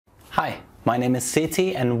Hi, my name is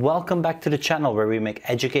Seti and welcome back to the channel where we make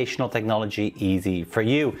educational technology easy for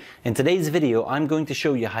you. In today's video, I'm going to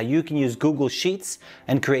show you how you can use Google Sheets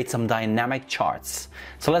and create some dynamic charts.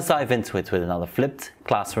 So let's dive into it with another flipped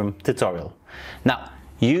classroom tutorial. Now,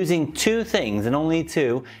 using two things and only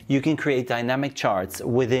two, you can create dynamic charts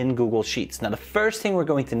within Google Sheets. Now, the first thing we're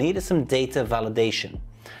going to need is some data validation.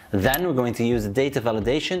 Then we're going to use the data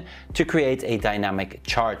validation to create a dynamic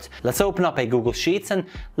chart. Let's open up a Google Sheets and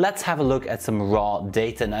let's have a look at some raw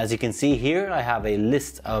data. And as you can see here, I have a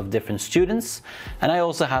list of different students and I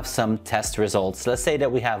also have some test results. Let's say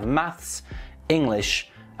that we have maths, English,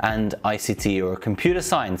 and ICT or computer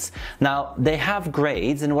science. Now they have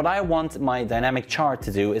grades, and what I want my dynamic chart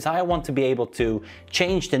to do is I want to be able to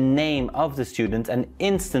change the name of the student and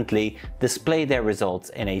instantly display their results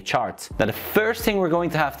in a chart. Now the first thing we're going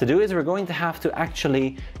to have to do is we're going to have to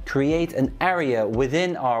actually create an area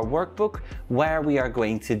within our workbook where we are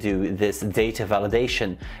going to do this data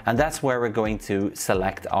validation, and that's where we're going to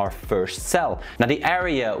select our first cell. Now the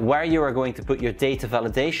area where you are going to put your data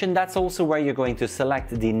validation, that's also where you're going to select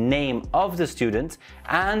the name of the student,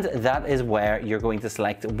 and that is where you're going to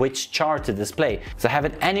select which chart to display. So have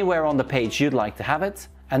it anywhere on the page you'd like to have it,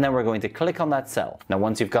 and then we're going to click on that cell. Now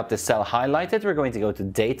once you've got this cell highlighted, we're going to go to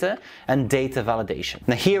data and data validation.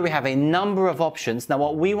 Now here we have a number of options. Now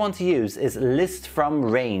what we want to use is list from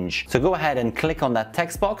range. So go ahead and click on that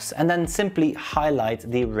text box and then simply highlight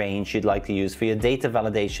the range you'd like to use for your data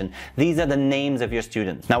validation. These are the names of your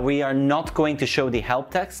students. Now we are not going to show the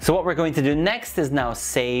help text. So what we're going to do next is now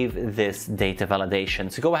save this data validation.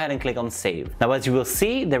 So go ahead and click on save. Now as you will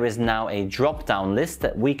see, there is now a drop-down list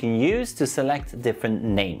that we can use to select different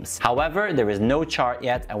names. However, there is no chart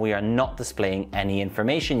yet and we are not displaying any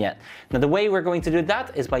information yet. Now the way we're going to do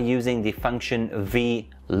that is by using the function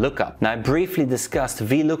VLOOKUP. Now I briefly discussed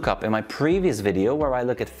VLOOKUP in my previous video where I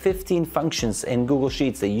look at 15 functions in Google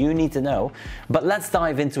Sheets that you need to know, but let's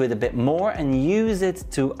dive into it a bit more and use it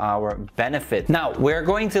to our benefit. Now we're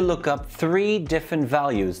going to look up three different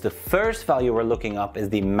values. The first value we're looking up is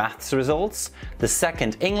the maths results, the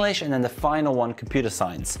second English, and then the final one computer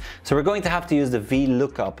science. So we're going to have to use the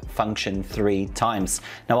VLOOKUP function 3 times.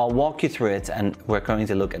 Now I'll walk you through it and we're going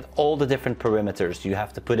to look at all the different parameters you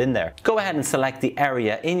have to put in there. Go ahead and select the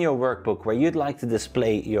area in your workbook where you'd like to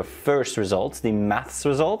display your first results, the maths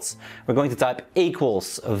results. We're going to type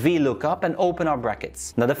equals VLOOKUP and open our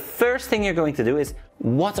brackets. Now the first thing you're going to do is,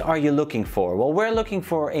 what are you looking for? Well, we're looking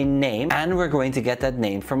for a name and we're going to get that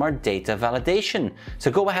name from our data validation. So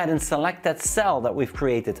go ahead and select that cell that we've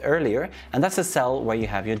created earlier, and that's a cell where you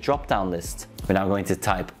have your drop-down list. We're now going to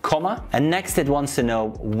type comma, and next it wants to know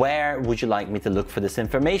where would you like me to look for this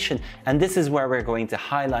information, and this is where we're going to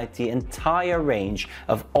highlight the entire range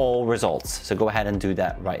of all results. So go ahead and do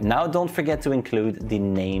that right now. Don't forget to include the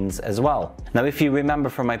names as well. Now if you remember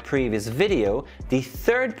from my previous video, the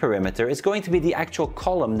third parameter is going to be the actual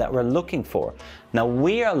column that we're looking for. Now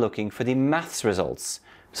we are looking for the maths results.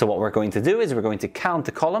 So what we're going to do is we're going to count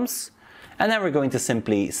the columns and then we're going to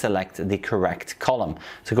simply select the correct column.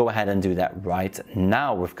 So go ahead and do that right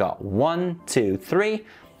now. We've got 1, 2, 3,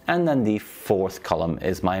 and then the fourth column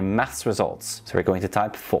is my maths results. So we're going to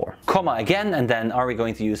type 4. Comma again, and then are we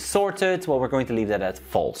going to use sorted? Well, we're going to leave that at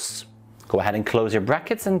false. Go ahead and close your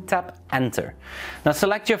brackets and tap enter. Now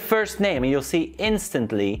select your first name and you'll see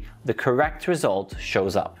instantly the correct result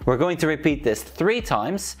shows up. We're going to repeat this 3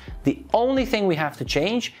 times. The only thing we have to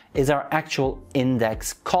change is our actual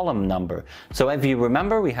index column number. So if you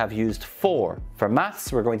remember, we have used 4 for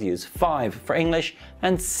maths, we're going to use 5 for English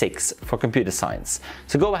and 6 for computer science.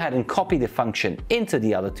 So go ahead and copy the function into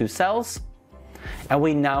the other 2 cells. And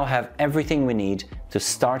we now have everything we need to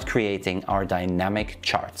start creating our dynamic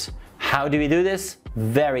charts. How do we do this?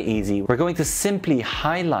 Very easy. We're going to simply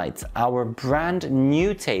highlight our brand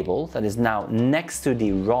new table that is now next to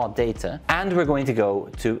the raw data, and we're going to go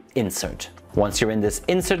to Insert. Once you're in this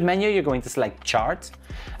Insert menu, you're going to select Chart,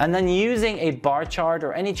 and then using a bar chart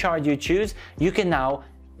or any chart you choose, you can now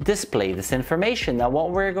display this information. Now what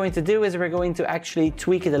we're going to do is we're going to actually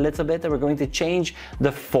tweak it a little bit, and we're going to change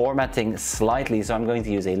the formatting slightly. So I'm going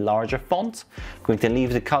to use a larger font. I'm going to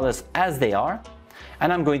leave the colors as they are.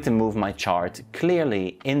 And I'm going to move my chart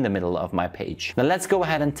clearly in the middle of my page. Now let's go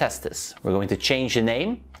ahead and test this. We're going to change the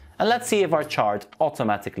name and let's see if our chart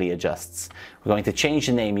automatically adjusts. We're going to change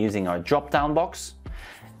the name using our drop-down box.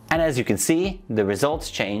 And as you can see, the results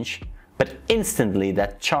change, but instantly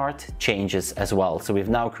that chart changes as well. So we've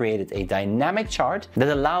now created a dynamic chart that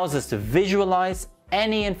allows us to visualize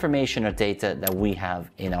any information or data that we have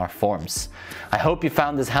in our forms. I hope you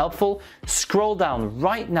found this helpful. Scroll down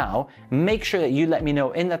right now, make sure that you let me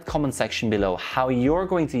know in that comment section below how you're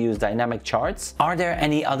going to use dynamic charts. Are there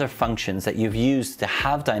any other functions that you've used to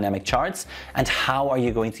have dynamic charts, and how are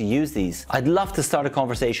you going to use these? I'd love to start a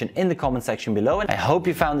conversation in the comment section below, and I hope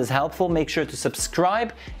you found this helpful. Make sure to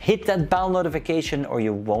subscribe, hit that bell notification, or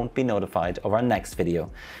you won't be notified of our next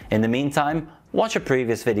video. In the meantime, watch a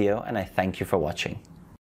previous video, and I thank you for watching.